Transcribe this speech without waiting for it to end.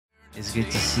It's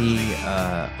good to see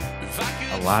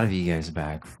a lot of you guys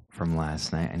back from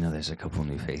last night. I know there's a couple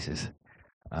new faces,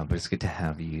 but it's good to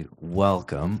have you.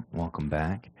 Welcome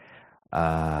back.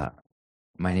 Uh,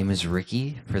 my name is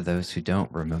Ricky, for those who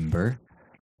don't remember,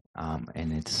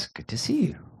 and it's good to see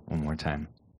you one more time.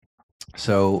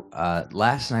 So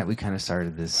last night we kind of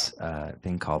started this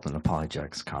thing called an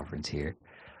apologetics conference here,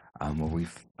 where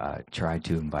we've tried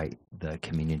to invite the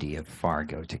community of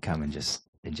Fargo to come and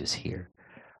just hear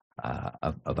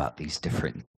about these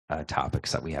different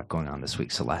topics that we have going on this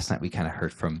week. So last night we kind of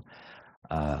heard from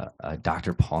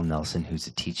Dr. Paul Nelson, who's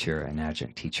a teacher, an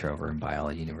adjunct teacher over in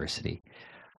Biola University,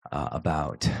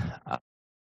 about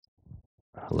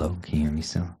hello, can you hear me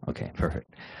still? Okay,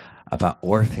 perfect. About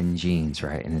orphan genes,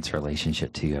 right, and its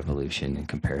relationship to evolution in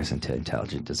comparison to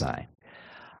intelligent design.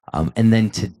 And then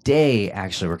today,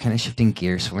 actually, we're kind of shifting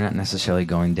gears, so we're not necessarily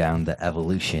going down the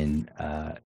evolution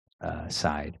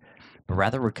side, but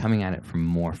rather we're coming at it from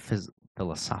more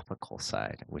philosophical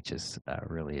side, which is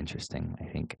really interesting, I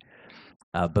think.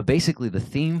 But basically, the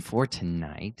theme for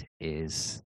tonight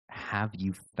is, have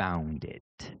you found it?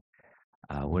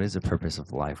 What is the purpose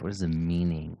of life? What is the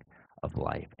meaning of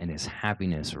life? And is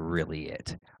happiness really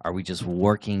it? Are we just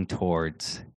working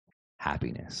towards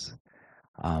happiness?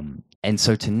 And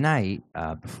so tonight,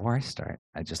 before I start,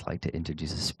 I'd just like to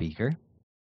introduce a speaker.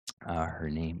 Her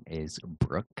name is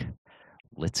Brooke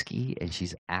Lietzke, and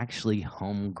she's actually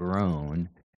homegrown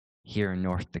here in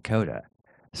North Dakota.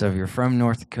 So if you're from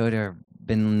North Dakota or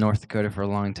been in North Dakota for a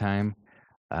long time,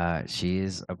 she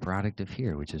is a product of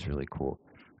here, which is really cool.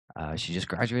 She just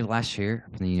graduated last year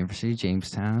from the University of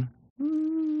Jamestown.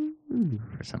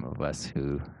 For some of us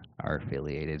who are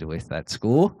affiliated with that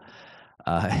school.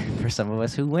 For some of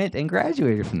us who went and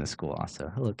graduated from the school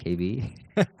also. Hello, KB.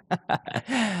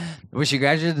 Well, she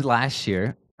graduated last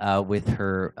year with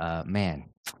her, man,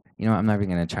 you know, I'm not even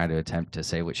going to try to attempt to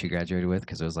say what she graduated with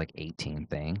because it was like 18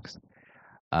 things.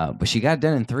 But she got it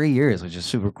done in 3 years, which is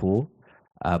super cool.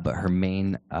 But her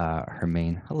main,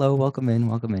 hello, welcome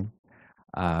in.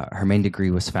 Her main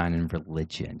degree was found in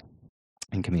religion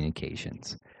and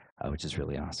communications, which is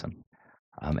really awesome.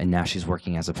 And now she's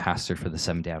working as a pastor for the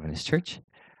Seventh-day Adventist Church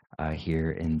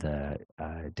here in the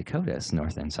Dakotas,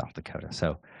 North and South Dakota.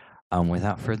 So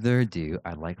without further ado,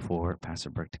 I'd like for Pastor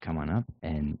Brooke to come on up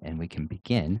and we can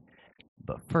begin.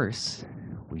 But first,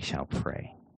 we shall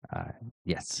pray.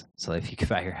 Yes, so if you could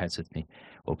bow your heads with me,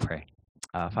 we'll pray.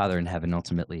 Father in heaven,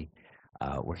 ultimately,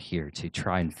 we're here to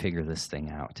try and figure this thing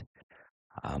out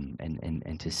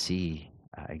and to see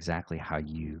exactly how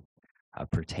you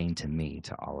pertain to me,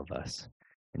 to all of us.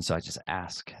 And so I just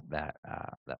ask that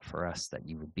that for us, that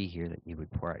you would be here, that you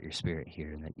would pour out your spirit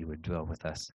here, and that you would dwell with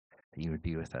us, that you would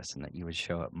be with us, and that you would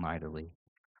show up mightily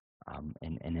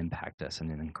and impact us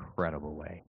in an incredible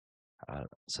way.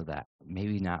 So that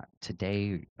maybe not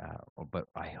today, but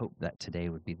I hope that today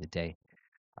would be the day,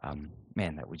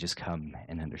 man, that we just come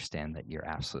and understand that you're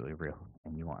absolutely real,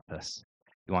 and you want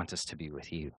us to be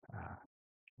with you,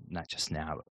 not just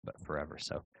now, but forever.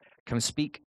 So come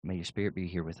speak. May your spirit be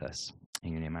here with us.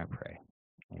 In your name I pray.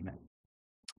 Amen.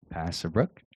 Pastor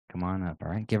Brooke, come on up, all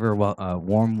right? Give her a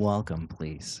warm welcome,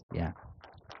 please. Yeah.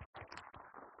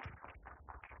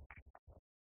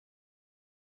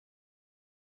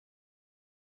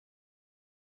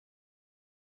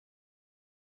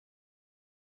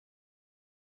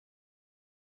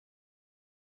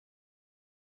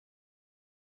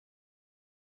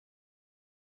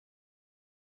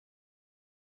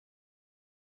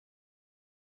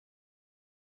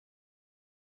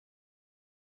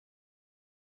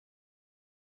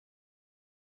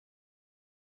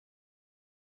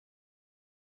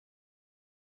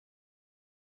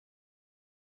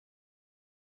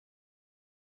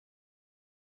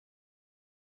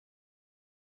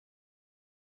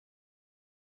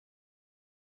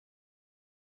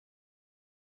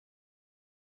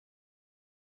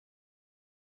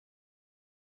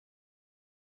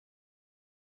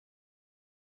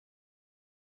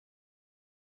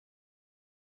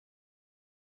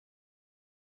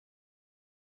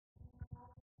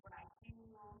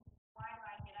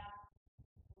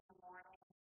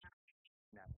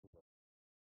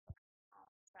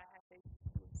 So I have to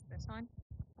use this one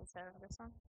instead of this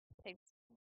one. Thanks.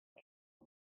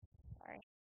 Sorry.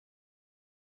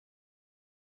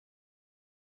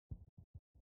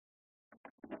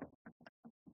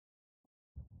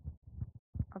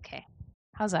 Okay.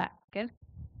 How's that? Good?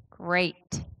 Great.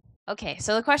 Okay,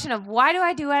 so the question of why do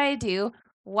I do what I do?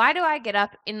 Why do I get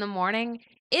up in the morning?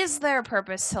 Is there a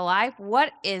purpose to life?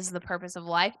 What is the purpose of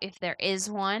life, if there is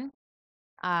one?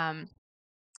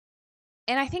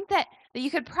 And I think that you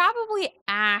could probably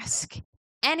ask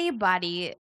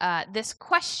anybody this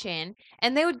question,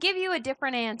 and they would give you a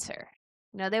different answer.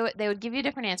 They would give you a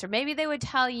different answer. Maybe they would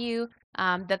tell you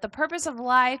that the purpose of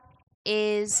life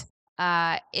is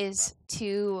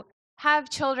to have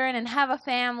children and have a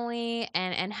family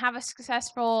and have a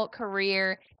successful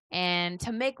career and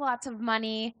to make lots of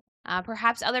money.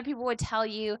 Perhaps other people would tell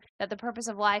you that the purpose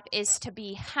of life is to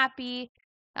be happy.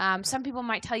 Some people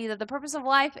might tell you that the purpose of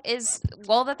life is,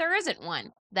 well, that there isn't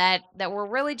one, that we're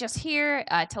really just here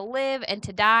to live and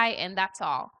to die, and that's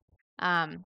all.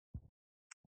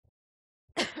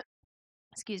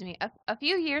 Excuse me, a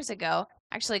few years ago,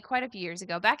 actually quite a few years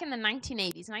ago, back in the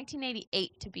 1980s,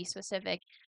 1988 to be specific,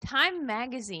 Time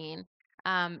magazine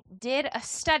did a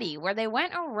study where they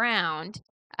went around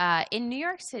in New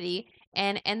York City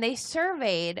and they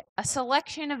surveyed a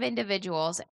selection of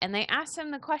individuals and they asked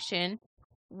them the question,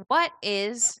 what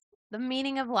is the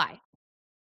meaning of life?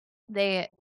 They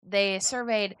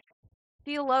surveyed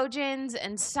theologians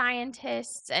and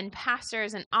scientists and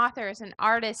pastors and authors and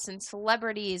artists and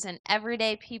celebrities and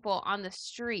everyday people on the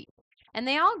street. And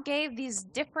they all gave these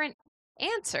different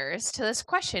answers to this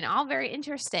question, all very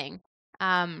interesting.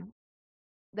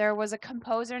 There was a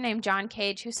composer named John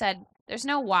Cage who said, "There's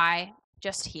no why,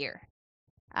 just here."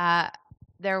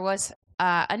 There was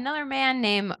another man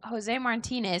named Jose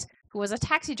Martinez who was a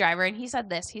taxi driver, and he said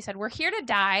this. He said, "We're here to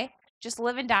die. Just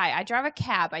live and die. I drive a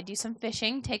cab. I do some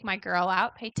fishing, take my girl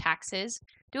out, pay taxes,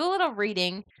 do a little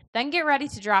reading, then get ready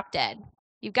to drop dead.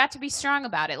 You've got to be strong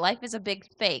about it. Life is a big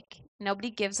fake.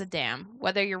 Nobody gives a damn.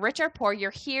 Whether you're rich or poor,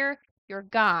 you're here, you're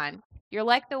gone. You're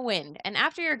like the wind. And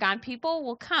after you're gone, people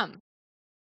will come.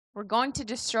 We're going to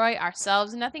destroy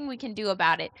ourselves. Nothing we can do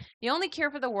about it. The only cure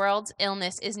for the world's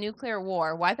illness is nuclear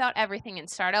war. Wipe out everything and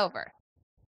start over."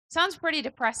 Sounds pretty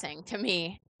depressing to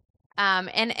me.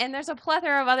 And there's a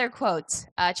plethora of other quotes.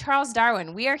 Charles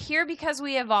Darwin, "We are here because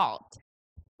we evolved."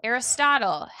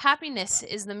 Aristotle, "Happiness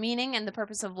is the meaning and the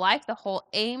purpose of life, the whole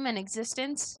aim and end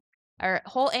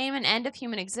of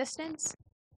human existence."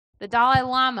 The Dalai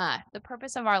Lama, "The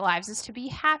purpose of our lives is to be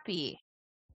happy."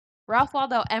 Ralph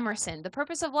Waldo Emerson, "The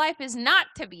purpose of life is not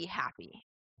to be happy.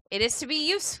 It is to be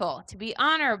useful, to be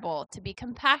honorable, to be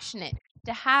compassionate,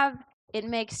 to have it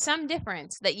make some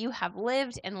difference that you have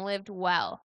lived and lived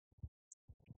well."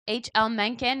 H.L.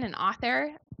 Mencken, an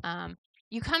author,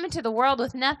 "You come into the world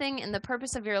with nothing, and the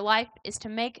purpose of your life is to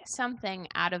make something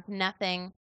out of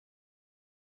nothing."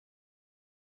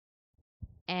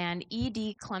 And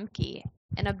E.D. Klemke,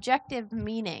 "An objective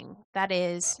meaning, that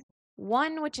is,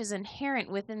 one which is inherent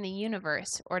within the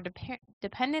universe or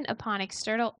dependent upon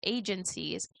external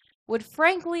agencies, would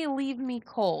frankly leave me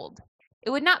cold. It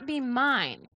would not be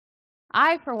mine.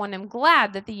 I, for one, am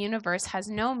glad that the universe has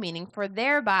no meaning, for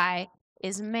thereby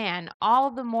is man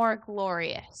all the more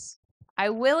glorious. I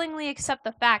willingly accept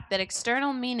the fact that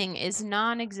external meaning is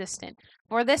non-existent,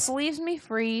 for this leaves me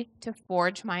free to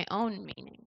forge my own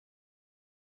meaning."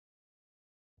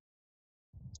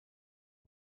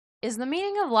 Is the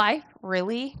meaning of life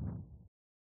really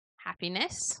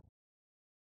happiness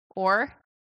or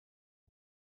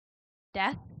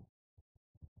death?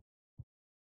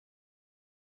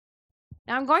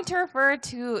 Now I'm going to refer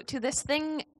to this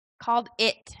thing called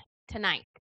it tonight.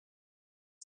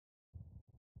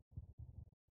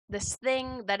 This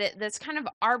thing that's kind of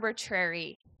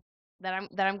arbitrary that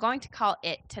I'm going to call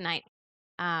it tonight.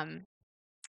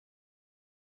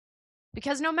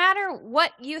 Because no matter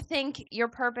what you think your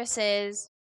purpose is,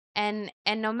 and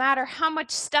no matter how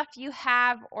much stuff you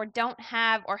have or don't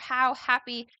have, or how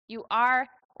happy you are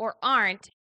or aren't,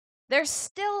 there's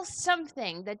still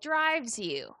something that drives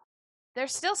you.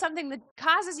 There's still something that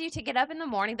causes you to get up in the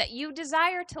morning that you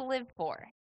desire to live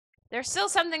for. There's still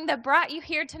something that brought you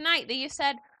here tonight that you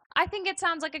said, "I think it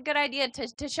sounds like a good idea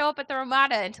to show up at the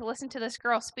Ramada and to listen to this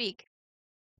girl speak."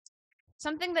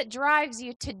 Something that drives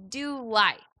you to do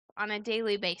life on a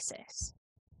daily basis.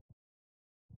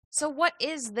 So what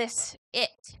is this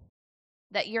it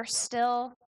that you're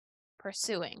still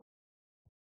pursuing?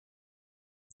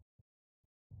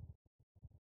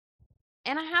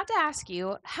 And I have to ask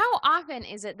you, how often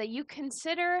is it that you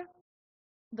consider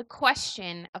the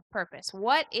question of purpose?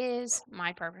 What is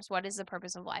my purpose? What is the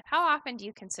purpose of life? How often do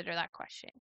you consider that question?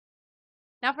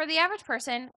 Now, for the average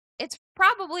person, it's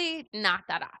probably not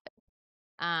that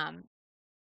often.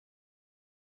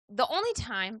 The only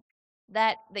time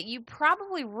that you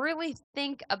probably really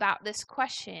think about this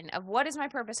question of what is my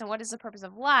purpose and what is the purpose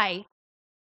of life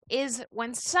is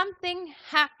when something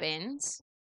happens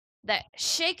that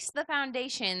shakes the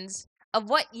foundations of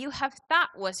what you have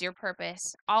thought was your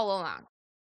purpose all along.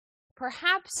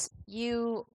 Perhaps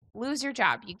you lose your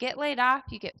job, you get laid off,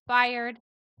 you get fired,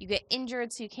 You get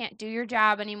injured, so you can't do your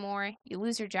job anymore. You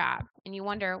lose your job, and you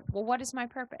wonder, well, what is my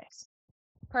purpose?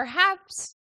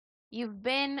 Perhaps you've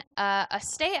been a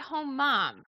stay-at-home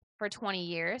mom for 20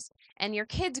 years, and your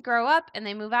kids grow up, and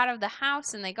they move out of the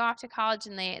house, and they go off to college,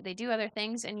 and they do other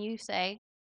things, and you say,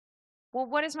 well,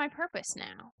 what is my purpose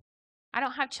now? I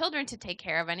don't have children to take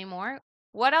care of anymore.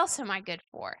 What else am I good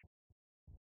for?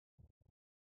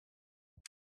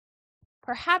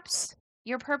 Perhaps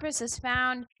your purpose is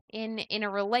found in a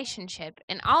relationship,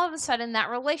 and all of a sudden that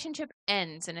relationship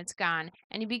ends and it's gone,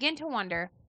 and you begin to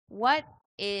wonder, what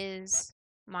is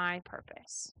my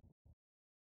purpose?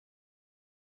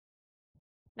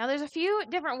 Now, there's a few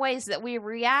different ways that we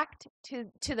react to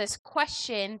this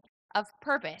question of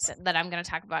purpose that I'm going to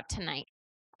talk about tonight.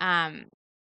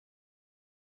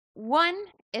 One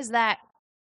is that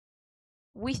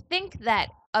we think that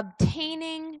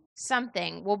obtaining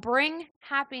something will bring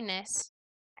happiness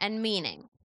and meaning,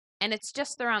 and it's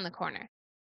just around the corner.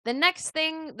 The next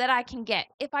thing that I can get,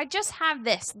 if I just have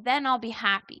this, then I'll be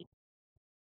happy.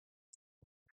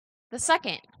 The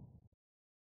second,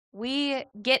 we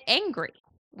get angry.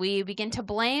 We begin to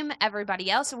blame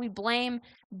everybody else, and we blame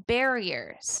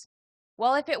barriers.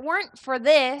 Well, if it weren't for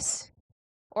this,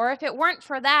 or if it weren't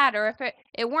for that, or if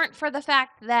it weren't for the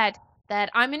fact that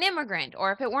I'm an immigrant,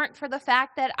 or if it weren't for the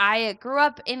fact that I grew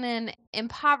up in an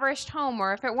impoverished home,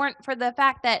 or if it weren't for the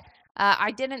fact that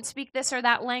I didn't speak this or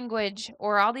that language,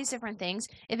 or all these different things,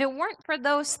 if it weren't for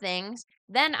those things,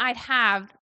 then I'd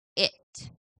have it.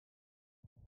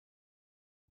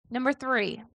 Number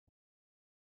 3,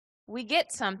 we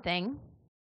get something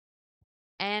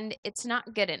and it's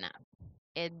not good enough.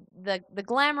 The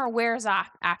glamour wears off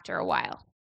after a while.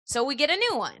 So we get a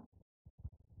new one.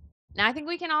 Now, I think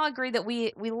we can all agree that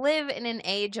we live in an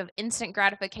age of instant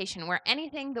gratification where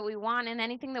anything that we want and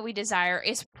anything that we desire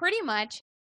is pretty much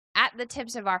at the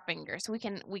tips of our fingers. We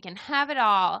can have it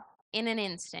all in an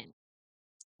instant.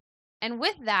 And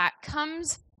with that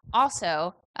comes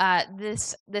also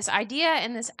this idea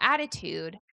and this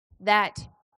attitude that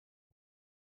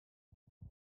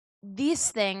these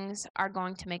things are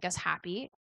going to make us happy,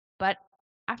 but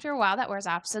after a while that wears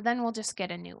off, so then we'll just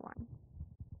get a new one.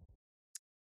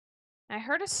 I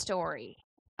heard a story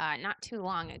not too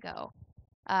long ago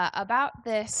about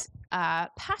this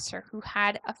pastor who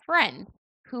had a friend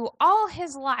who all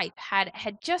his life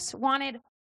had just wanted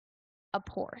a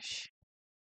Porsche.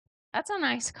 That's a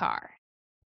nice car.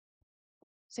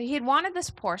 So he had wanted this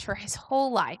Porsche for his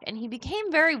whole life, and he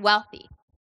became very wealthy.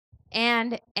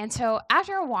 And so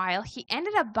after a while, he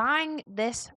ended up buying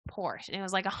this Porsche, and it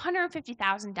was like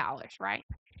 $150,000, right?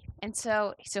 And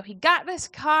so he got this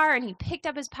car, and he picked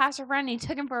up his pastor friend, and he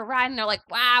took him for a ride, and they're like,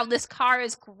 wow, this car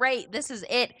is great. This is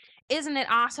it. Isn't it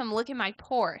awesome? Look at my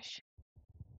Porsche.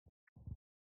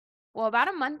 Well, about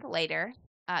a month later,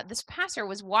 this pastor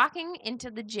was walking into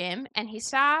the gym, and he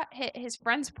saw his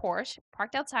friend's Porsche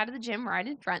parked outside of the gym right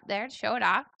in front there to show it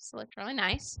off. So it looked really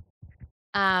nice.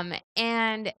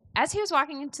 And as he was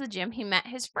walking into the gym, he met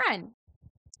his friend,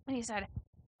 and he said,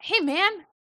 "Hey, man,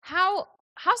 how's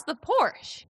the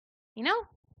Porsche? You know?"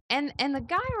 And the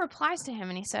guy replies to him,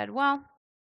 and he said, "Well,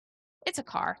 it's a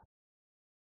car."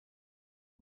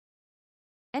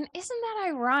 And isn't that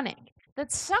ironic?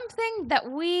 That's something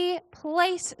that we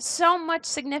place so much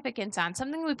significance on,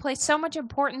 something we place so much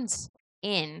importance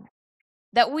in,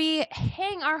 that we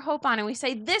hang our hope on, and we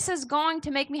say, this is going to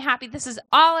make me happy. This is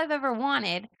all I've ever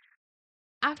wanted.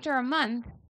 After a month,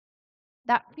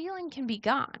 that feeling can be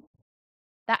gone.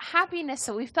 That happiness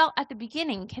that we felt at the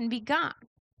beginning can be gone.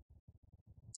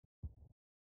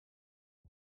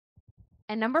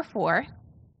 And number 4,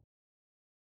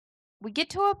 we get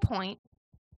to a point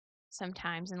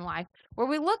sometimes in life where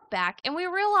we look back and we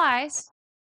realize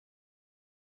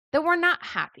that we're not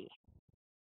happy,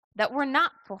 that we're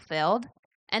not fulfilled,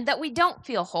 and that we don't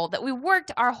feel whole, that we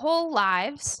worked our whole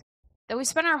lives, that we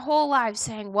spent our whole lives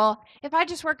saying, well, if I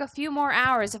just work a few more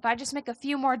hours, if I just make a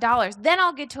few more dollars, then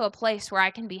I'll get to a place where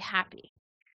I can be happy.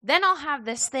 Then I'll have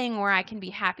this thing where I can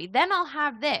be happy. Then I'll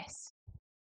have this.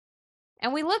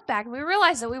 And we look back and we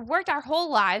realize that we've worked our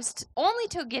whole lives only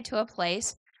to get to a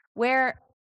place where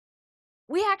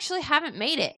we actually haven't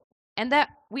made it, and that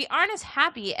we aren't as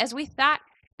happy as we thought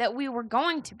that we were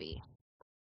going to be.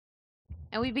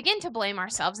 And we begin to blame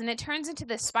ourselves, and it turns into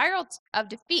this spiral of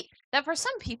defeat that for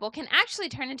some people can actually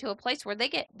turn into a place where they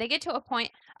get to a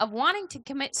point of wanting to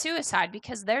commit suicide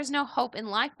because there's no hope in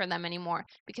life for them anymore,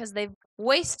 because they've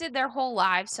wasted their whole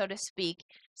lives, so to speak,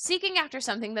 seeking after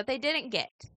something that they didn't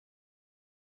get.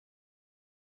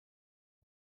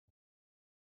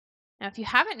 Now, if you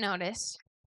haven't noticed,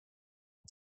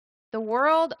 the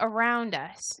world around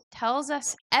us tells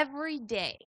us every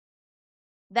day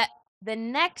that the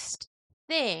next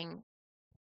thing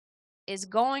is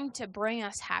going to bring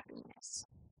us happiness.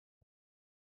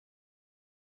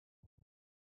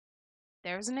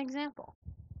 There's an example.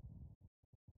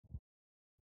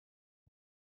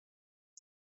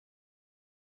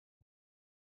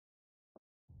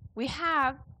 We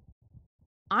have,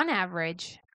 on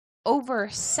average, over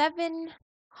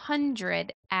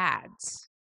 700 ads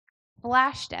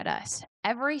flashed at us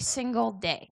every single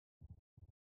day.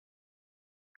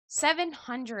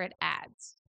 700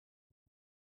 ads.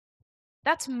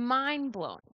 That's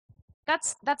mind-blowing.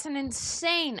 That's an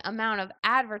insane amount of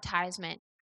advertisement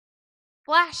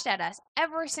flashed at us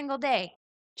every single day,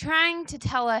 trying to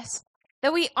tell us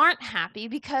that we aren't happy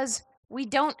because we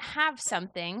don't have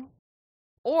something,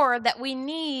 or that we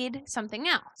need something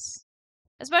else.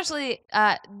 Especially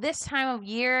this time of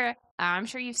year, I'm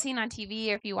sure you've seen on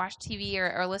TV, or if you watch TV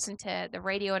or listen to the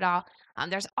radio at all,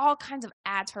 there's all kinds of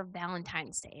ads for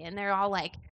Valentine's Day, and they're all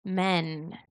like,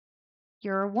 men,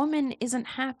 your woman isn't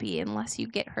happy unless you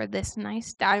get her this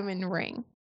nice diamond ring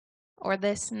or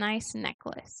this nice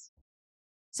necklace.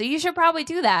 So you should probably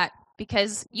do that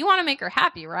because you want to make her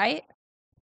happy, right?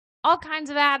 All kinds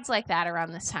of ads like that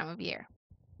around this time of year.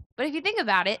 But if you think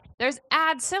about it, there's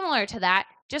ads similar to that,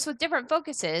 just with different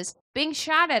focuses, being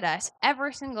shot at us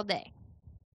every single day.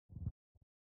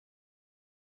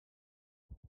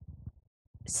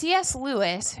 C.S.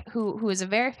 Lewis, who is a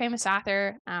very famous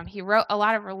author, he wrote a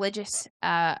lot of religious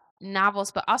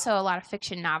novels, but also a lot of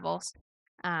fiction novels.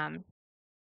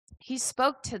 He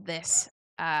spoke to this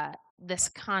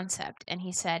concept, and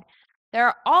he said, there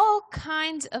are all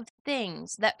kinds of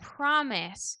things that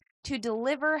promise to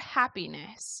deliver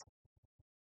happiness,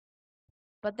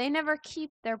 but they never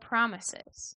keep their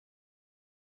promises.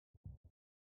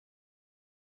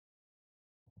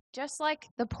 Just like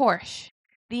the Porsche,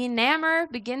 the enamel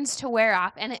begins to wear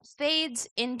off and it fades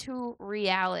into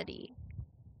reality.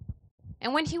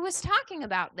 And when he was talking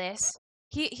about this,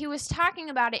 he was talking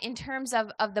about it in terms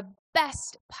of the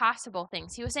best possible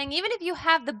things. He was saying, even if you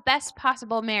have the best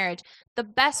possible marriage, the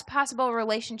best possible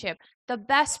relationship, the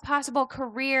best possible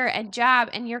career and job,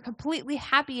 and you're completely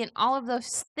happy in all of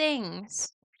those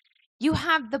things, you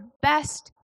have the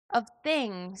best of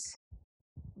things,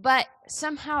 but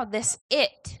somehow this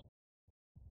it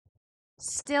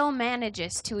still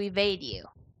manages to evade you.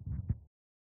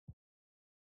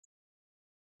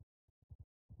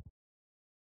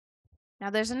 Now,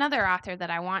 there's another author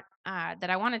that I want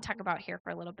to talk about here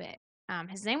for a little bit.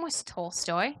 His name was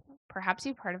Tolstoy. Perhaps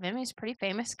you've heard of him. He's a pretty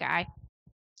famous guy.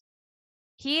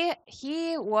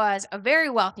 He was a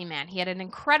very wealthy man. He had an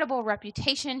incredible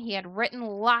reputation. He had written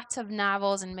lots of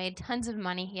novels and made tons of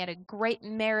money. He had a great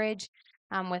marriage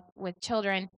with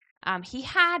children. He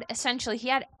had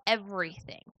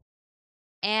everything.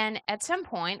 And at some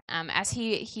point, as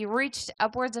he reached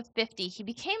upwards of 50, he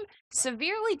became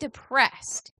severely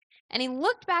depressed. And he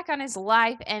looked back on his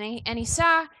life, and he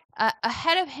saw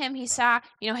ahead of him, he saw,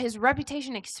 his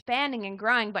reputation expanding and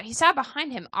growing, but he saw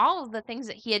behind him all of the things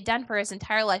that he had done for his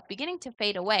entire life beginning to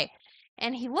fade away.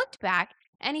 And he looked back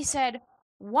and he said,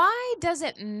 why does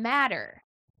it matter?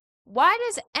 Why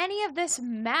does any of this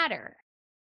matter?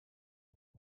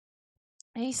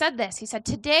 And he said this, he said,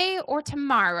 today or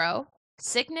tomorrow,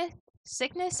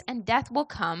 sickness and death will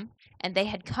come, and they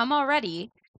had come already,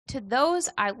 to those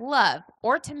I love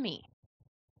or to me.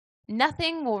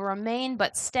 Nothing will remain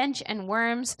but stench and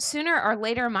worms. Sooner or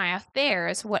later my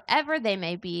affairs, whatever they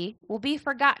may be, will be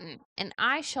forgotten, and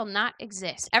I shall not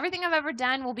exist. Everything I've ever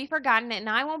done will be forgotten, and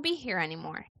I won't be here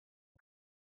anymore.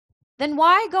 Then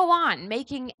why go on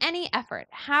making any effort?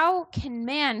 How can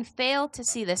man fail to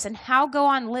see this, and how go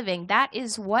on living? That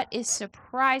is what is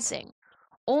surprising.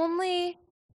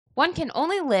 One can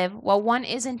only live while one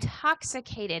is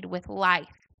intoxicated with life.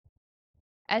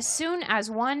 As soon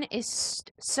as one is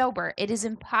sober, it is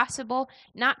impossible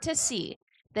not to see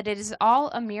that it is all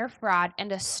a mere fraud,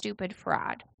 and a stupid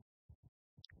fraud.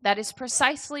 That is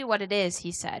precisely what it is,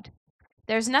 he said.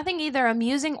 There's nothing either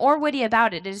amusing or witty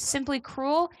about it. It is simply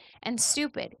cruel and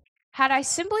stupid. Had I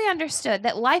simply understood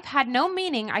that life had no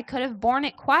meaning, I could have borne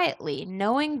it quietly,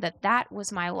 knowing that that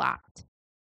was my lot.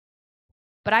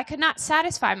 But I could not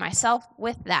satisfy myself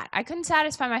with that. I couldn't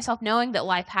satisfy myself knowing that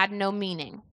life had no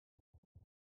meaning.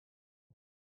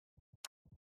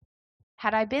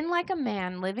 Had I been like a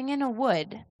man living in a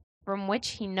wood from which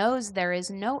he knows there is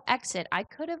no exit, I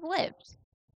could have lived.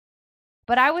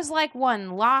 But I was like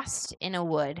one lost in a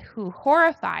wood, who,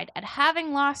 horrified at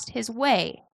having lost his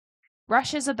way,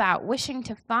 rushes about, wishing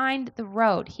to find the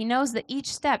road. He knows that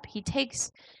each step he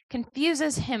takes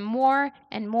confuses him more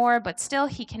and more, but still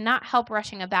he cannot help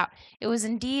rushing about. It was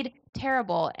indeed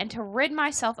terrible, and to rid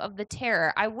myself of the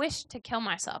terror, I wished to kill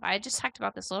myself. I just talked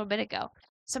about this a little bit ago.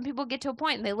 Some people get to a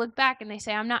point and they look back and they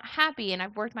say, I'm not happy and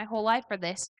I've worked my whole life for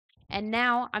this, and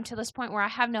now I'm to this point where I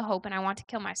have no hope and I want to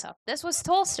kill myself. This was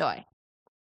Tolstoy.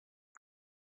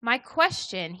 My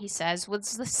question, he says,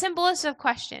 was the simplest of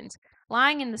questions,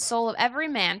 lying in the soul of every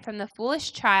man, from the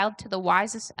foolish child to the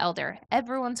wisest elder,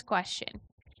 everyone's question.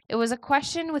 It was a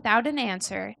question without an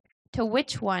answer, to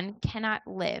which one cannot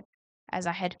live, as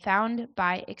I had found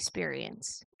by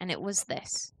experience. And it was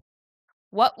this: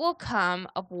 what will come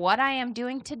of what I am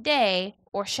doing today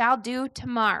or shall do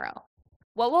tomorrow?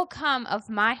 What will come of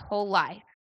my whole life?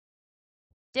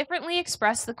 Differently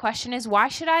expressed, the question is, why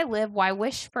should I live? Why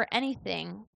wish for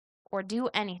anything or do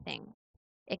anything?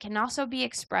 It can also be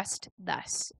expressed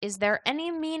thus: is there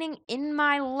any meaning in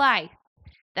my life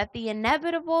that the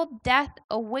inevitable death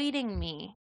awaiting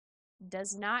me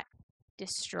does not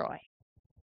destroy?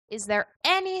 Is there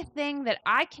anything that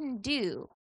I can do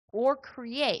or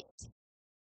create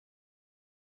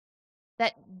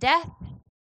that death,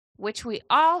 which we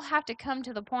all have to come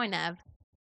to the point of,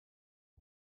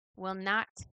 will not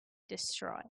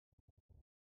destroy?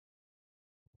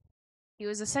 He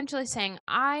was essentially saying,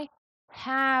 I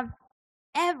have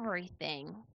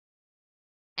everything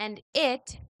and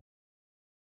it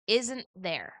isn't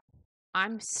there.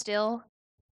 I'm still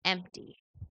empty.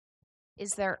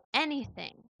 Is there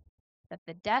anything that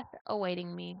the death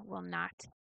awaiting me will not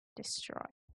destroy?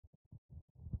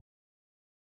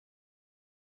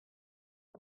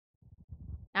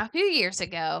 Now, a few years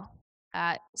ago,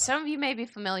 some of you may be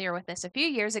familiar with this. A few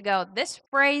years ago, this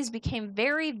phrase became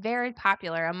very, very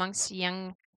popular amongst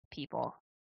young people,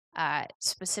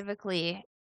 specifically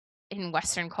in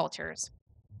Western cultures.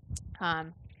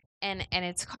 And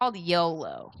it's called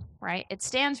YOLO, right? It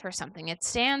stands for something. It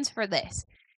stands for this: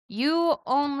 you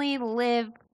only live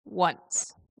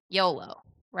once. YOLO,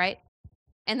 right?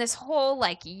 And this whole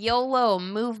like YOLO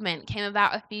movement came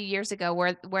about a few years ago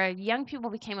where young people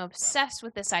became obsessed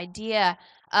with this idea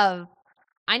of,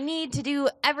 I need to do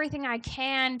everything I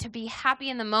can to be happy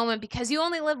in the moment because you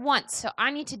only live once. So I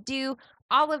need to do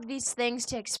all of these things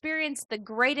to experience the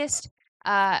greatest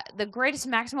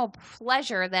maximal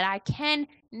pleasure that I can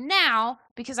now,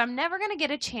 because I'm never going to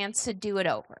get a chance to do it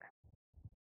over.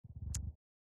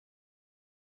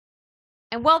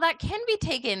 And while that can be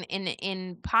taken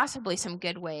in possibly some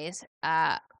good ways,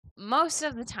 most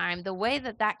of the time, the way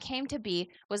that came to be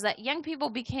was that young people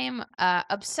became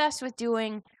obsessed with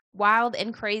doing wild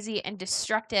and crazy and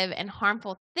destructive and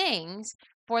harmful things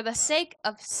for the sake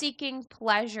of seeking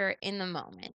pleasure in the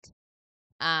moment.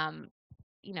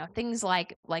 Things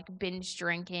like binge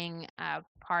drinking,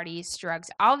 parties, drugs,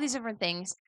 all these different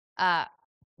things.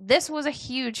 This was a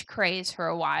huge craze for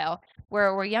a while,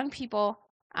 where young people,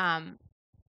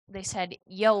 they said,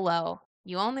 YOLO,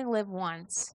 you only live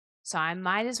once, so I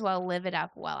might as well live it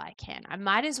up while I can. I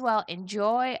might as well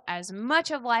enjoy as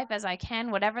much of life as I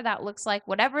can, whatever that looks like,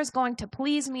 whatever is going to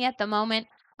please me at the moment,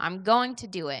 I'm going to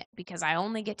do it because I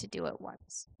only get to do it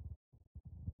once.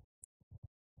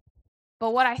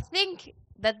 But what I think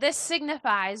that this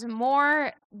signifies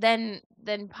more than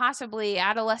possibly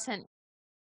adolescent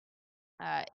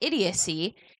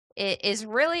idiocy is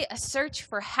really a search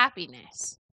for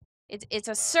happiness. It's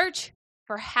a search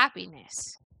for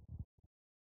happiness.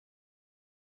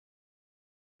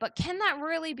 But can that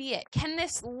really be it? Can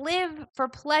this live for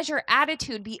pleasure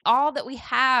attitude be all that we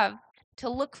have to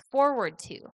look forward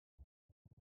to?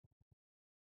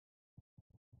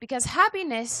 Because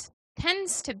happiness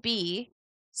tends to be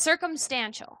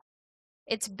circumstantial.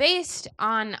 It's based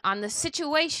on the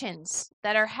situations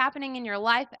that are happening in your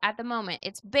life at the moment.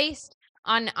 It's based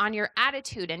on your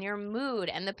attitude and your mood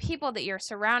and the people that you're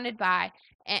surrounded by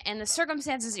and the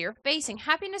circumstances that you're facing.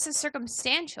 Happiness is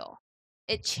circumstantial.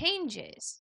 It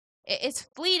changes. It's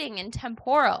fleeting and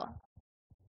temporal.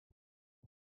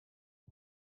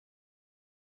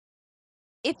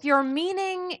 If your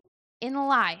meaning in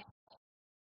life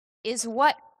is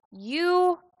what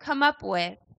you come up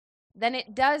with, then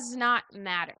it does not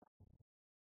matter.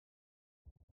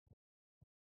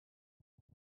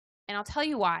 And I'll tell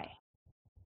you why.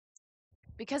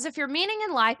 Because if your meaning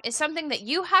in life is something that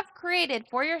you have created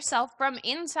for yourself from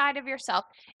inside of yourself,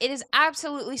 it is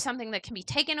absolutely something that can be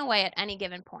taken away at any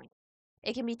given point.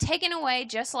 It can be taken away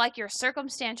just like your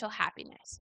circumstantial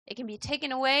happiness. It can be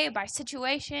taken away by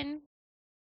situation,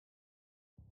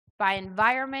 by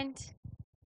environment,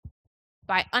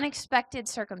 by unexpected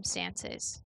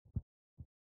circumstances.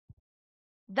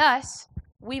 Thus,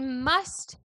 We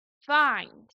must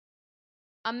find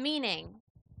a meaning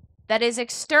that is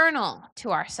external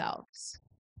to ourselves.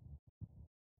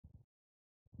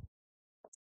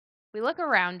 We look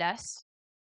around us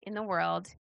in the world,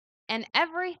 and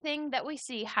everything that we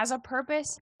see has a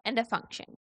purpose and a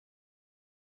function.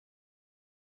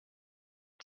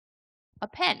 A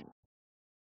pen.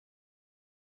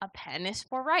 A pen is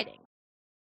for writing.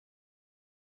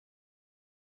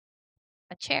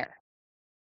 A chair.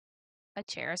 A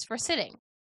chair is for sitting.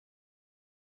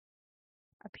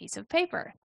 A piece of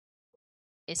paper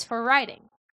is for writing.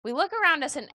 We look around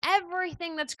us, and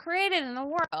everything that's created in the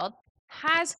world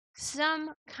has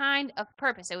some kind of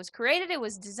purpose. It was created, it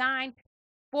was designed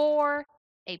for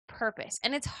a purpose.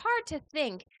 And it's hard to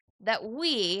think that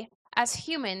we, as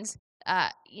humans,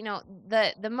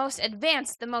 the most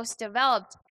advanced, the most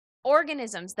developed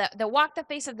organisms that walk the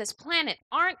face of this planet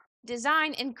aren't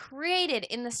designed and created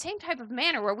in the same type of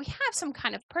manner where we have some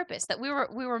kind of purpose, that we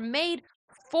were made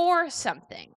for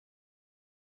something.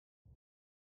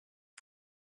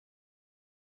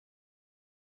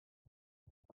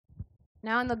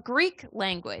 Now, in the Greek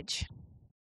language,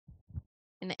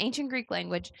 in the ancient Greek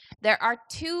language, there are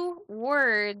two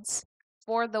words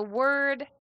for the word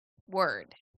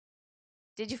word.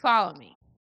 Did you follow me?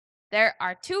 There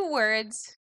are two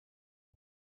words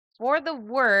for the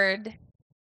word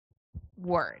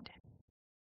word.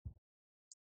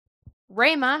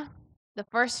 Rhema, the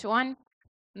first one,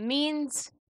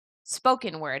 means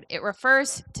spoken word. It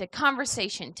refers to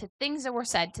conversation, to things that were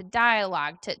said, to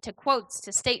dialogue, to quotes,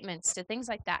 to statements, to things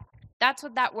like that. That's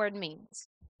what that word means.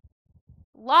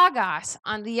 Logos,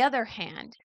 on the other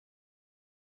hand,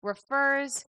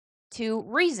 refers to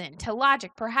reason, to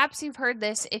logic. Perhaps you've heard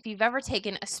this if you've ever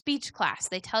taken a speech class.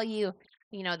 They tell you,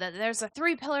 that there's the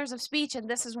 3 pillars of speech, and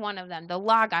this is one of them, the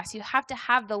logos. You have to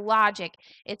have the logic.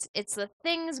 It's the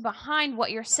things behind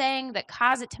what you're saying that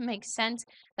cause it to make sense,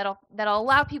 that'll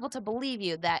allow people to believe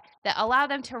you, that allow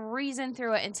them to reason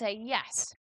through it and say,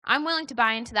 yes, I'm willing to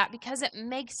buy into that because it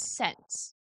makes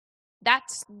sense.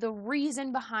 That's the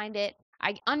reason behind it.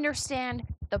 I understand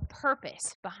the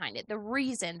purpose behind it, the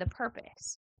reason, the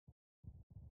purpose.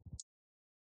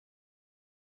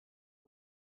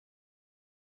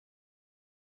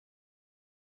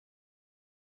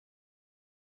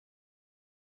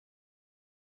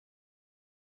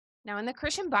 Now, in the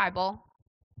Christian Bible,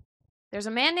 there's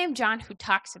a man named John who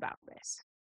talks about this.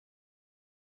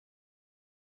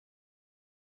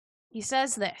 He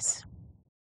says this.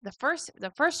 The first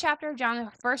chapter of John,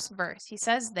 the first verse, he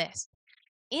says this.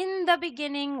 In the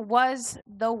beginning was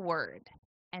the Word,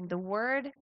 and the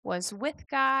Word was with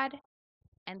God,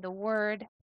 and the Word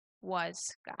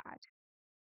was God.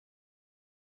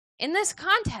 In this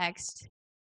context,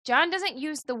 John doesn't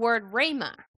use the word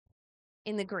rhema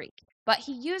in the Greek, but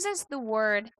he uses the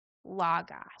word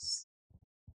logos.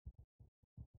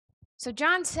 So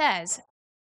John says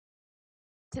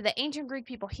to the ancient Greek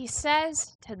people, he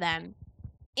says to them,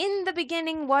 in the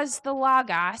beginning was the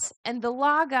logos, and the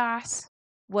logos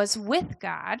was with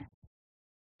God,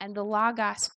 and the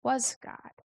logos was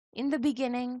God. In the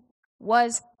beginning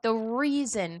was the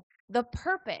reason, the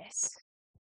purpose.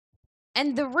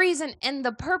 And the reason and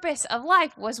the purpose of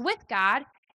life was with God,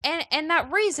 and that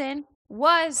reason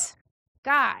was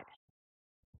God.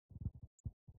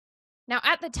 Now,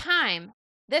 at the time,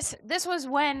 this was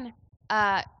when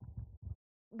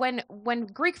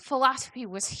Greek philosophy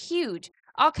was huge.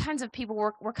 All kinds of people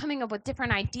were coming up with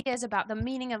different ideas about the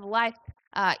meaning of life,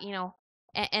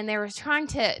 and they were trying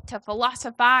to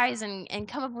philosophize and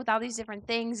come up with all these different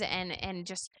things, and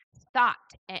just thought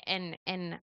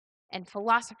and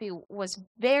philosophy was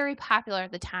very popular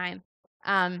at the time.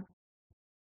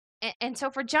 And so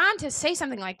for John to say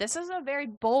something like this is a very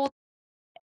bold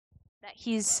that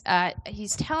he's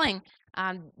telling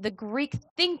the Greek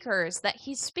thinkers that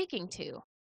he's speaking to.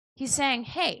 He's saying,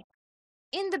 hey,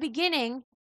 in the beginning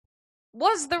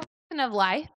was the reason of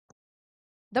life,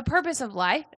 the purpose of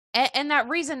life, and that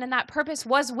reason and that purpose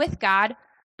was with God.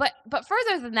 But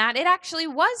further than that, it actually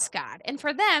was God. And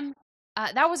for them,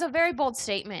 that was a very bold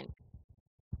statement.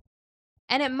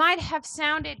 And it might have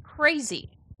sounded crazy,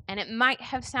 and it might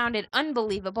have sounded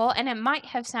unbelievable, and it might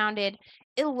have sounded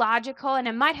illogical, and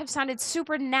it might have sounded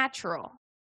supernatural.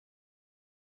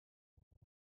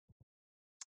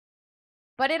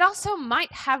 But it also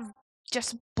might have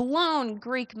just blown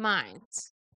Greek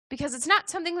minds, because it's not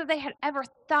something that they had ever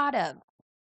thought of.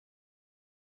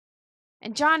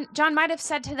 And John might have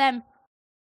said to them,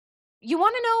 you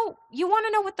want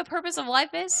to know what the purpose of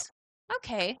life is?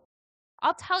 Okay,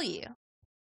 I'll tell you.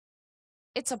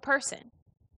 It's a person.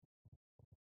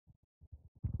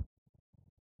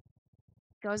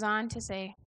 goes on to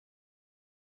say,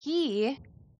 He,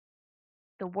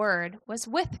 the Word, was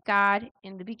with God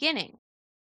in the beginning.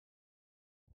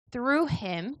 Through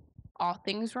him, all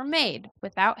things were made.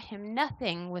 Without him,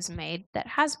 nothing was made that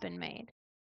has been made.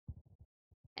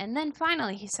 And then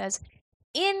finally, he says,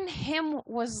 in him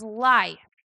was life,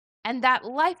 and that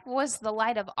life was the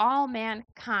light of all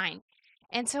mankind.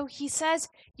 And so he says,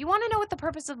 you want to know what the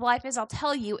purpose of life is? I'll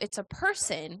tell you, it's a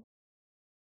person.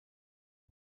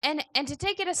 And to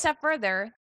take it a step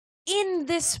further, in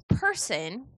this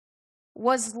person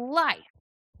was life.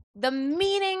 The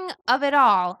meaning of it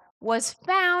all was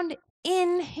found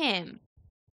in him.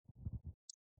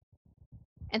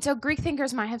 And so Greek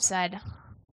thinkers might have said,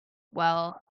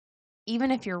 well,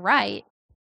 even if you're right,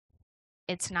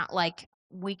 it's not like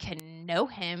we can know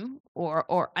him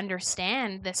or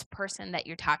understand this person that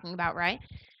you're talking about, right?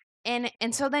 And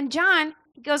so then John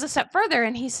goes a step further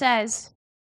and he says,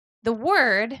 the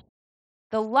Word,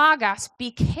 the Logos,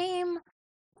 became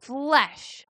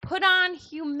flesh, put on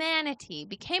humanity,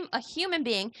 became a human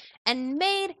being, and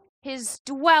made his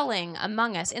dwelling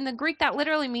among us. In the Greek, that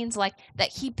literally means like that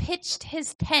he pitched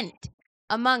his tent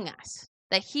among us,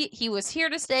 that he was here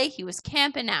to stay, he was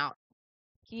camping out.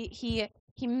 He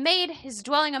made his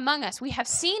dwelling among us. We have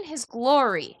seen his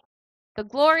glory, the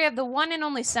glory of the one and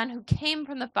only Son who came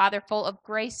from the Father, full of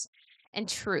grace and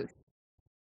truth.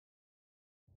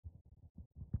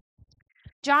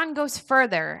 John goes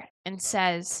further and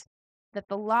says that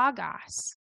the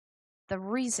Logos, the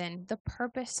reason, the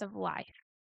purpose of life,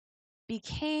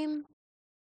 became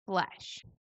flesh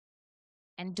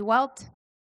and dwelt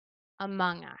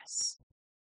among us.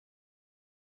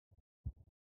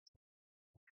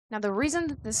 Now, the reason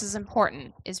that this is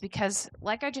important is because,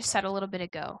 like I just said a little bit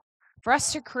ago, for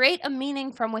us to create a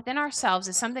meaning from within ourselves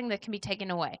is something that can be taken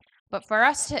away. But for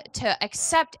us to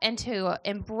accept and to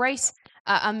embrace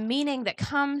a meaning that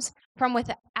comes from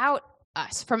without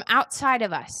us, from outside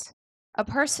of us, a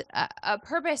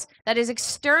purpose that is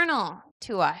external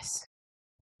to us,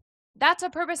 that's a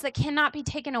purpose that cannot be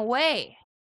taken away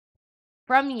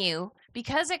from you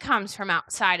because it comes from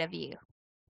outside of you.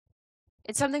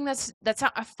 It's something that's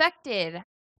not affected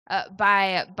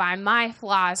by my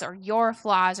flaws or your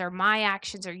flaws or my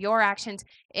actions or your actions.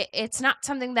 It's not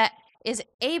something that is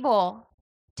able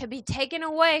to be taken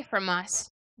away from us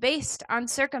based on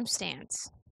circumstance.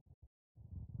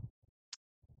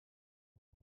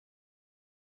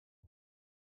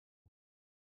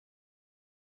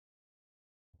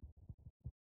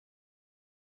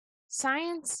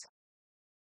 Science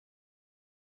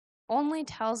only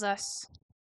tells us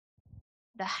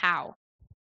the how,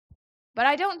 but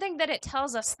I don't think that it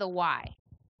tells us the why.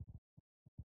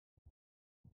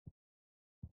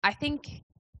 I think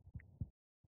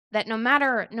that no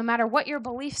matter what your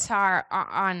beliefs are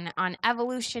on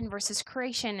evolution versus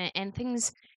creation and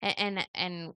things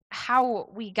and how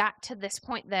we got to this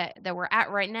point that we're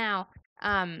at right now,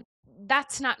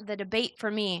 that's not the debate for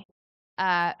me,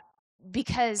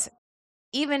 because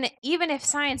even if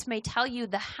science may tell you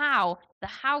the how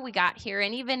we got here,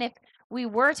 and even if we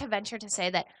were to venture to say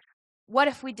that, what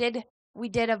if we did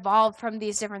evolve from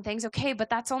these different things? Okay, but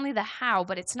that's only the how,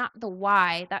 but it's not the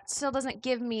why. That still doesn't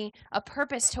give me a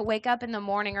purpose to wake up in the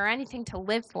morning or anything to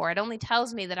live for. It only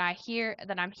tells me that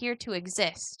I'm here to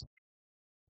exist.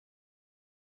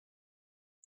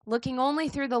 Looking only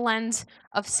through the lens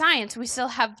of science, we still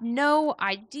have no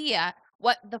idea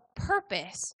what the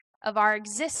purpose of our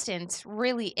existence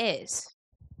really is.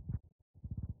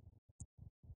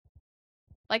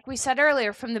 Like we said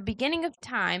earlier, from the beginning of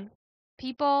time,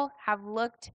 people have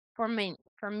looked for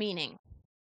meaning.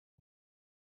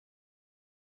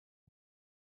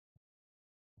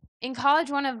 In college,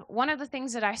 one of the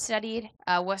things that I studied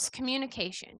was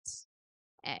communications,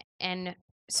 and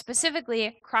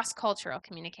specifically cross-cultural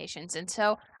communications. And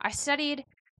so I studied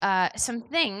some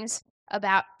things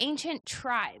about ancient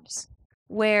tribes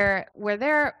where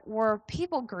there were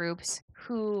people groups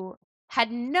who had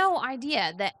no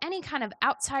idea that any kind of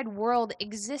outside world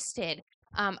existed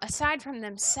aside from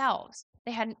themselves.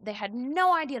 They had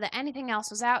no idea that anything else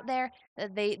was out there.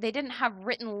 They didn't have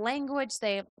written language.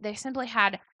 They simply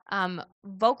had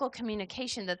vocal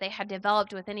communication that they had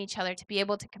developed within each other to be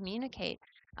able to communicate.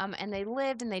 And they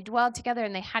lived and they dwelled together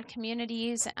and they had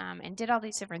communities and did all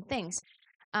these different things.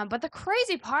 But the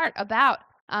crazy part about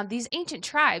these ancient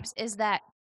tribes is that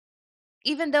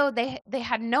even though they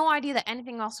had no idea that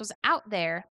anything else was out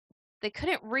there, they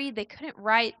couldn't read, they couldn't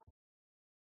write,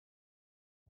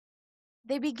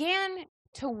 they began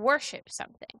to worship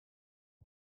something.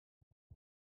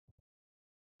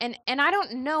 And I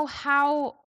don't know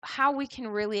how we can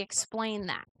really explain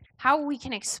that. How we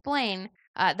can explain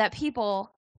that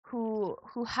people who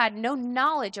had no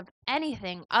knowledge of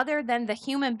anything other than the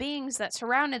human beings that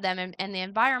surrounded them and the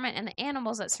environment and the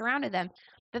animals that surrounded them,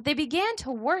 that they began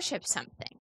to worship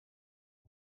something.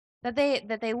 That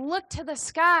they looked to the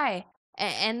sky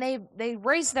and they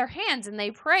raised their hands and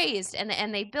they praised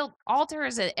and they built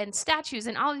altars and statues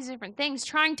and all these different things,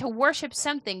 trying to worship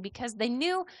something because they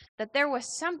knew that there was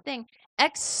something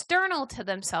external to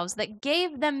themselves that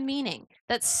gave them meaning,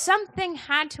 that something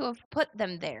had to have put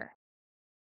them there.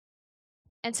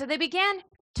 And so they began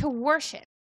to worship.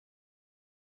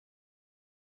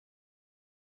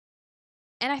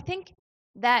 And I think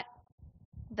that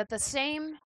the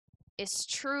same is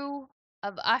true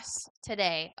of us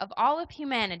today, of all of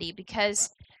humanity,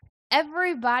 because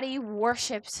everybody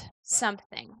worships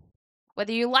something.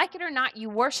 Whether you like it or not, you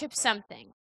worship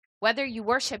something. Whether you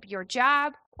worship your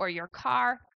job or your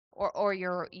car or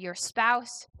your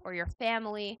spouse or your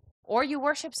family, or you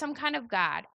worship some kind of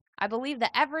God, I believe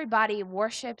that everybody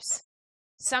worships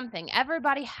something.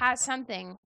 Everybody has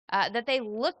something that they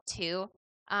look to,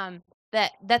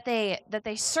 that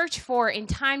they search for in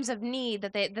times of need,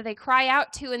 that they cry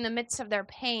out to in the midst of their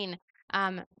pain,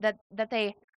 that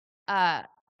they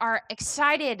are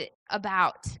excited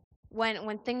about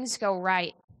when things go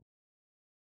right.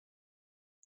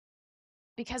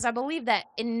 Because I believe that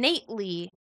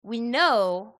innately we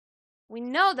know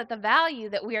that the value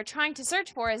that we are trying to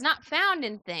search for is not found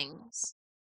in things.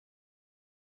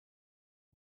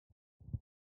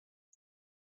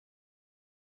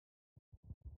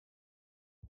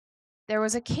 There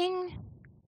was a king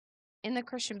in the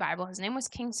Christian Bible. His name was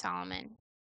King Solomon.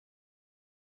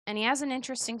 And he has an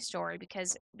interesting story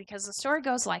because the story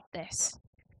goes like this.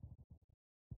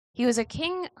 He was a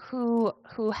king who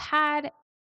had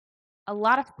a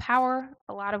lot of power,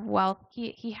 a lot of wealth.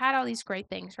 He had all these great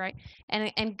things, right?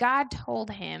 And God told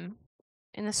him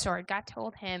in the story, God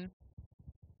told him,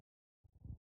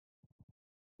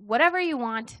 whatever you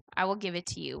want, I will give it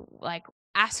to you. Like,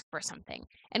 ask for something.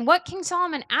 And what King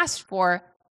Solomon asked for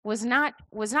was not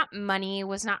money,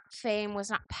 was not fame, was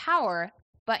not power,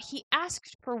 but he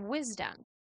asked for wisdom.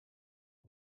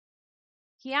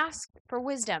 He asked for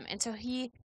wisdom, and so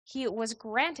he was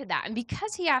granted that. And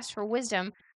because he asked for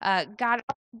wisdom, God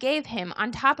gave him,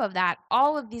 on top of that,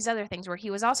 all of these other things, where he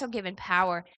was also given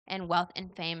power and wealth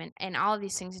and fame and all of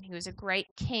these things, and he was a great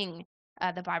king,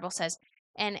 the Bible says.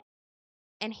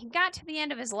 And he got to the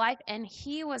end of his life, and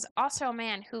he was also a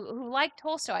man who, like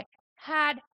Tolstoy,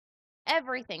 had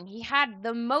everything. He had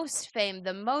the most fame,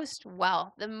 the most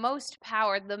wealth, the most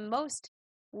power, the most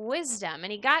wisdom.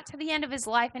 And he got to the end of his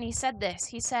life, and he said this.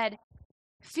 He said,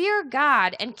 "Fear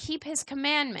God and keep his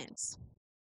commandments.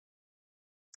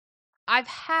 I've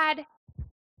had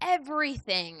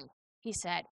everything," he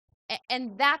said.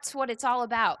 And that's what it's all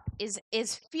about, is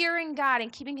fearing God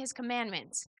and keeping his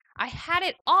commandments. I had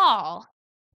it all,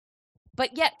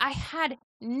 but yet I had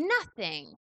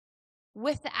nothing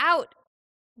without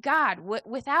God,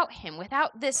 without him,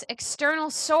 without this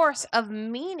external source of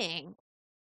meaning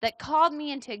that called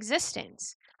me into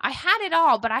existence. I had it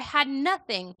all, but I had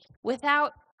nothing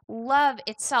without love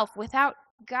itself, without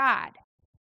God.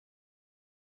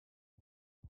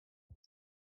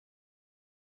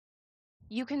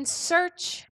 You can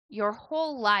search your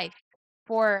whole life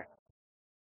for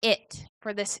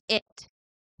this it.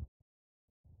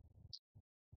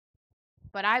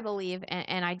 But I believe,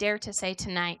 and I dare to say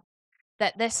tonight,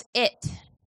 that this it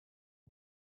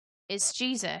is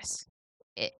Jesus.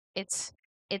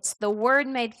 It's the Word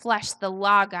made flesh, the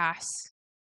Logos.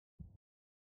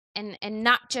 And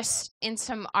not just in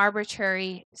some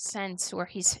arbitrary sense where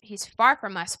he's far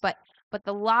from us, but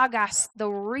the Logos, the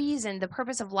reason, the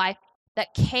purpose of life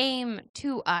that came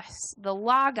to us. The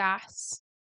Logos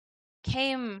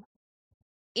came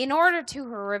in order to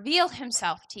reveal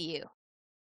himself to you.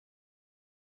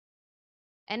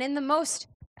 And in the most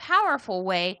powerful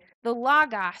way, the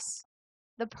Logos,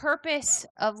 the purpose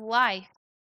of life,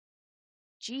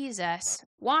 Jesus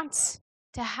wants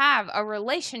to have a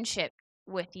relationship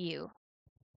with you.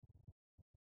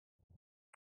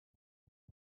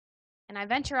 And I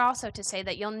venture also to say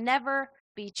that you'll never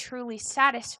be truly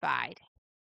satisfied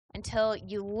until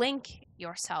you link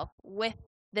yourself with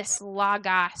this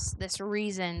Logos, this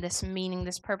reason, this meaning,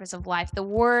 this purpose of life, the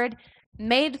Word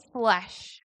made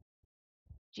flesh,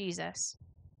 Jesus.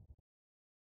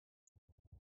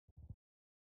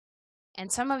 And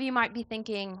some of you might be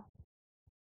thinking,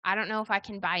 I don't know if I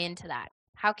can buy into that.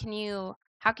 How can you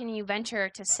venture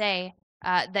to say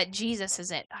that Jesus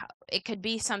is it? It could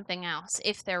be something else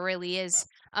if there really is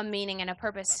a meaning and a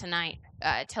purpose tonight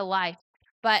to life.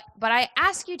 But I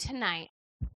ask you tonight,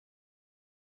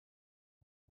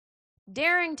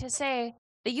 daring to say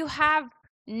that you have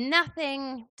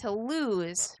nothing to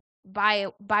lose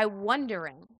by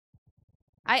wondering.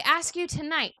 I ask you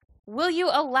tonight, will you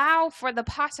allow for the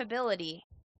possibility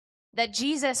that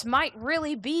Jesus might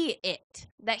really be it,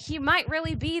 that he might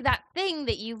really be that thing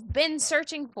that you've been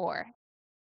searching for?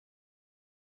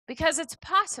 Because it's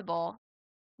possible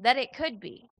that it could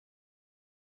be.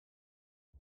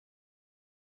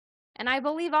 And I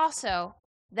believe also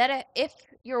that if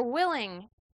you're willing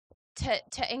to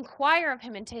inquire of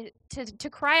him and to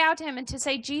cry out to him and to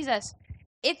say, Jesus,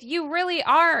 if you really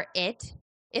are it,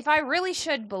 if I really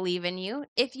should believe in you,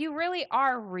 if you really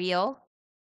are real,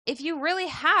 if you really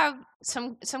have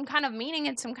some kind of meaning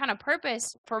and some kind of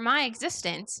purpose for my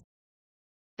existence,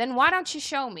 then why don't you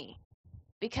show me?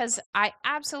 Because I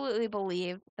absolutely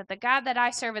believe that the God that I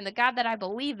serve and the God that I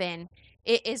believe in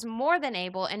is more than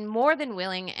able and more than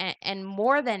willing and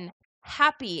more than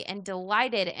happy and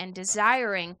delighted and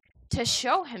desiring to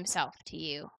show himself to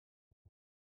you.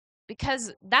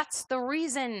 Because that's the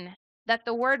reason that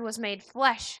the Word was made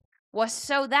flesh, was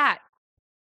so that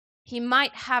he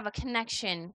might have a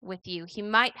connection with you. He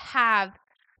might have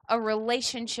a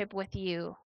relationship with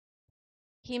you.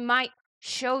 He might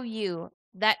show you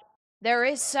that there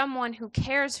is someone who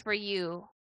cares for you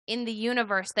in the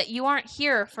universe, that you aren't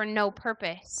here for no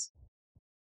purpose.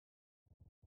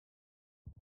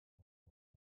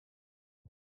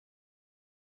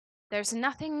 There's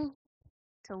nothing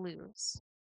to lose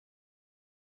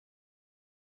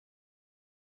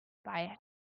by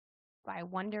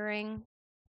wondering,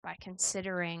 by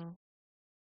considering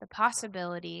the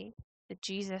possibility that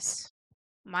Jesus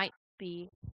might be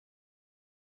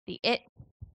the it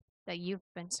that you've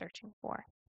been searching for.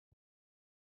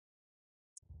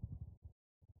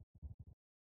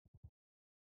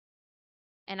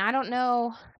 And I don't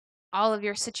know all of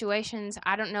your situations.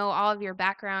 I don't know all of your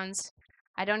backgrounds.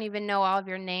 I don't even know all of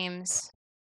your names.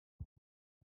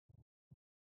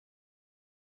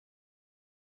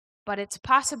 But it's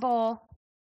possible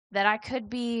that I could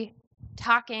be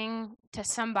talking to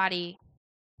somebody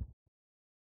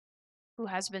who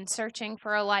has been searching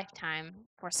for a lifetime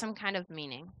for some kind of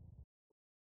meaning,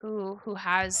 who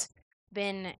has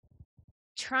been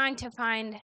trying to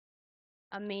find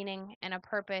a meaning and a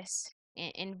purpose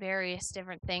in various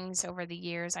different things over the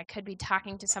years. I could be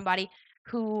talking to somebody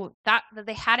who thought that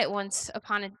they had it once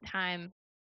upon a time,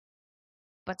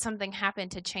 but something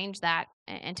happened to change that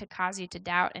and to cause you to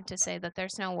doubt and to say that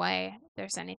there's no way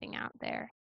there's anything out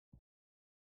there.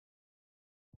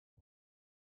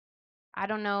 I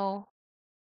don't know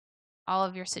all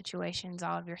of your situations,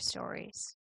 all of your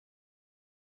stories,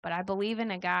 but I believe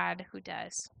in a God who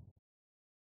does.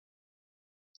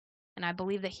 And I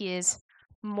believe that he is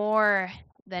more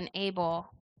than able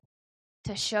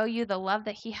to show you the love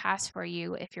that he has for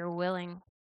you if you're willing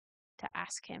to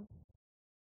ask him.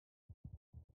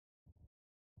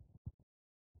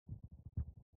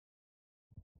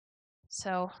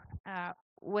 So,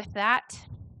 with that,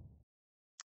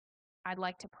 I'd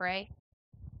like to pray.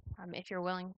 If you're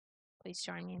willing, please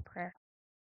join me in prayer.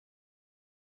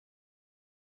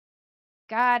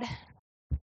 God,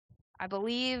 I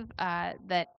believe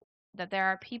that there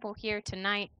are people here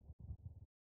tonight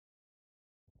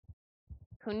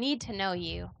who need to know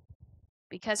you,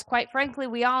 because quite frankly,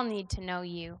 we all need to know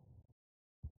you.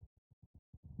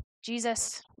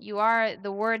 Jesus, you are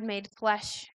the Word made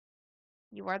flesh.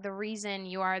 You are the reason,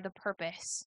 you are the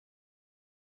purpose.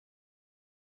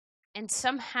 And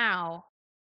somehow,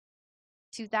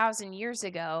 2,000 years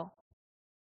ago,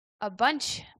 a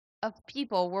bunch of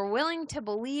people were willing to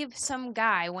believe some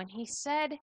guy when he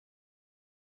said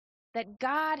that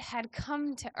God had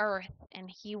come to earth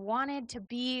and he wanted to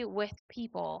be with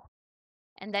people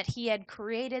and that he had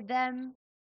created them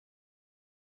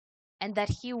and that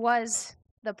he was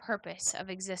the purpose of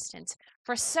existence.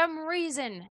 For some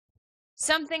reason,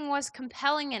 something was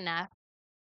compelling enough,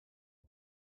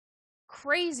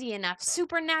 crazy enough,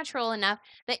 supernatural enough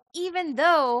that even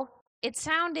though it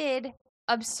sounded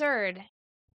absurd,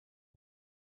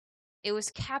 it was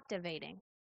captivating.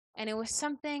 And it was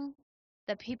something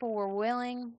that people were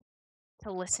willing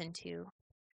to listen to.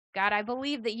 God, I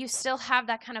believe that you still have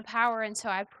that kind of power. And so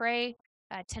I pray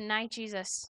tonight,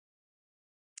 Jesus,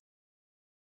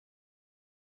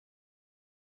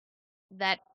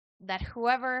 that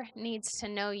whoever needs to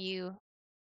know you,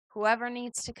 whoever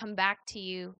needs to come back to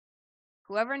you,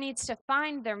 whoever needs to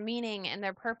find their meaning and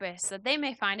their purpose, that they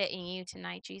may find it in you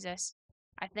tonight, Jesus.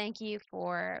 I thank you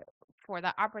for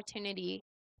the opportunity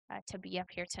to be up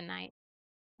here tonight.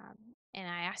 And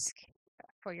I ask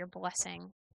for your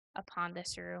blessing upon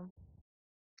this room.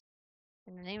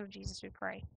 In the name of Jesus we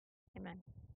pray. Amen.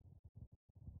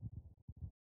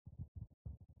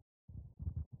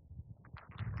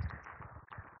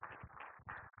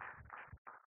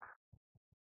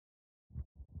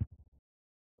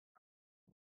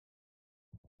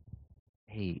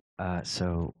 Hey,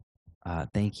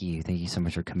 thank you. Thank you so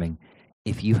much for coming.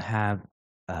 If you have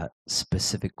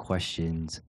specific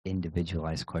questions,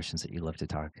 individualized questions that you'd love to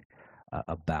talk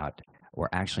about, we're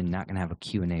actually not going to have a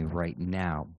Q&A right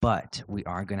now, but we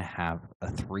are going to have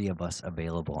three of us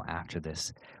available after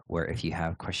this, where if you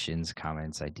have questions,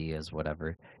 comments, ideas,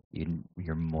 whatever,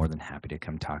 you're more than happy to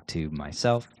come talk to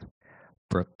myself,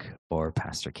 Brooke, or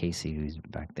Pastor Casey, who's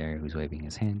back there, who's waving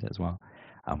his hand as well.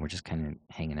 We're just kind of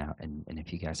hanging out. And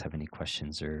if you guys have any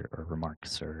questions or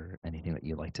remarks or anything that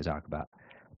you'd like to talk about,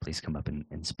 please come up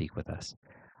and speak with us.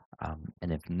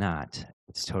 And if not,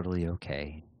 it's totally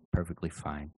okay, perfectly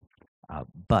fine.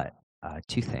 But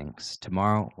two things.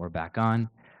 Tomorrow we're back on.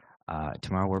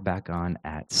 Tomorrow we're back on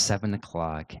at 7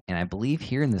 o'clock. And I believe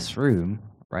here in this room,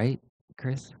 right,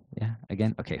 Chris? Yeah,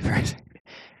 again? Okay, first.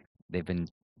 They've been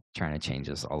trying to change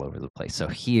us all over the place. So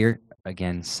here,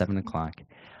 again, 7 o'clock.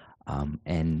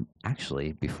 And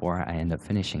actually, before I end up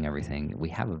finishing everything, we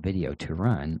have a video to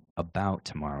run about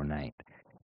tomorrow night.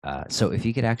 So if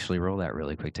you could actually roll that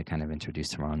really quick to kind of introduce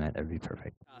tomorrow night, that would be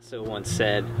perfect. Also once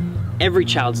said, every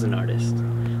child's an artist.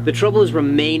 The trouble is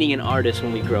remaining an artist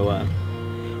when we grow up.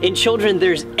 In children,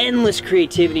 there's endless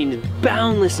creativity and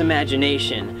boundless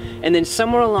imagination. And then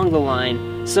somewhere along the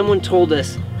line, someone told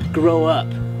us, grow up,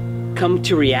 come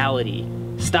to reality,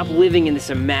 stop living in this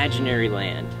imaginary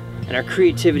land. And our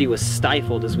creativity was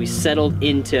stifled as we settled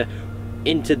into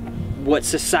what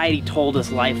society told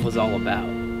us life was all about.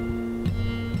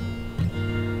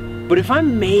 But if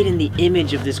I'm made in the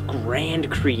image of this grand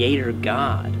creator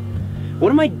God,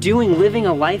 what am I doing living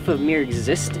a life of mere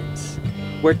existence,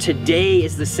 where today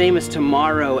is the same as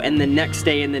tomorrow and the next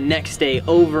day and the next day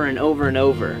over and over and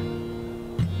over?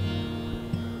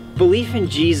 Belief in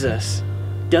Jesus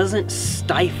doesn't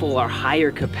stifle our higher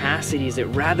capacities, it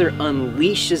rather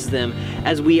unleashes them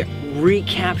as we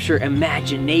recapture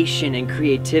imagination and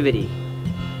creativity.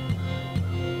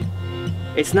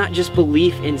 It's not just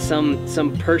belief in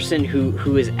some person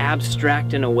who is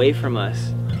abstract and away from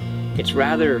us. It's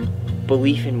rather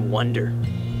belief in wonder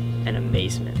and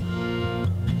amazement.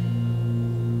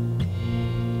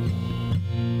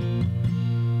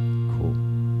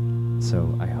 Cool.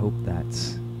 So I hope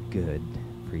that's good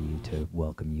for you to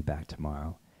welcome you back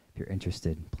tomorrow. If you're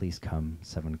interested, please come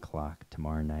 7 o'clock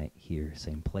tomorrow night here,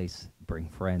 same place. Bring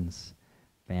friends,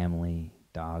 family,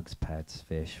 dogs, pets,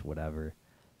 fish, whatever.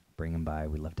 Bring them by.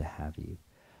 We'd love to have you.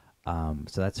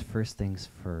 So that's first things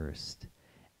first.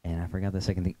 And I forgot the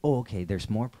second thing. Oh, okay. There's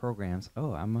more programs.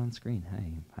 Oh, I'm on screen.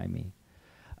 Hi, me.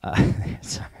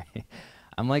 Sorry.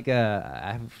 I'm like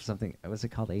I have something. What's it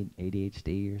called?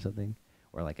 ADHD or something?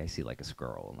 Where like I see like a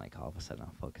squirrel and like all of a sudden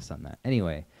I'll focus on that.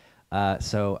 Anyway,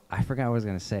 so I forgot what I was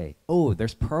gonna say. Oh,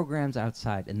 there's programs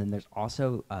outside, and then there's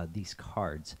also these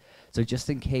cards. So just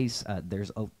in case,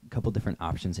 there's a couple different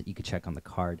options that you could check on the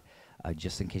card.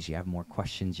 Just in case you have more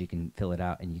questions, you can fill it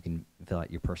out, and you can fill out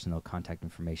your personal contact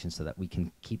information so that we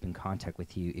can keep in contact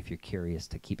with you if you're curious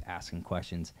to keep asking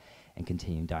questions and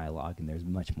continue dialogue. And there's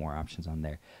much more options on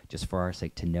there just for our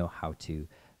sake to know how to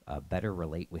better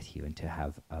relate with you and to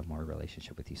have a more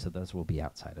relationship with you. So those will be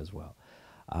outside as well.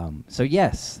 So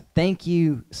yes, thank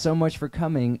you so much for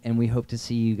coming, and we hope to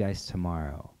see you guys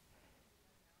tomorrow.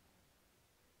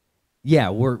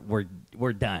 Yeah,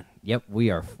 we're done. Yep, we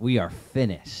are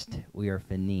finished. We are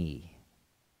fini.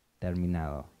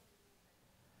 Terminado.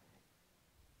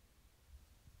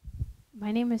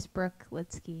 My name is Brooke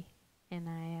Lietzke, and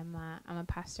I'm a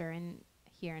pastor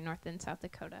here in North and South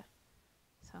Dakota.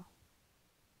 So,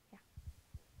 yeah.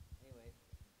 Anyway,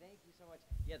 thank you so much.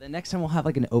 Yeah, the next time we'll have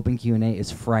like an open Q&A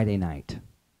is Friday night.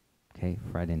 Okay,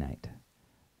 Friday night,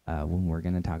 when we're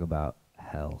gonna talk about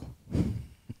hell.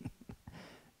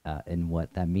 And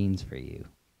what that means for you.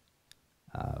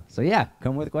 So yeah,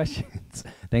 come with questions.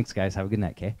 Thanks, guys. Have a good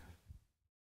night, okay?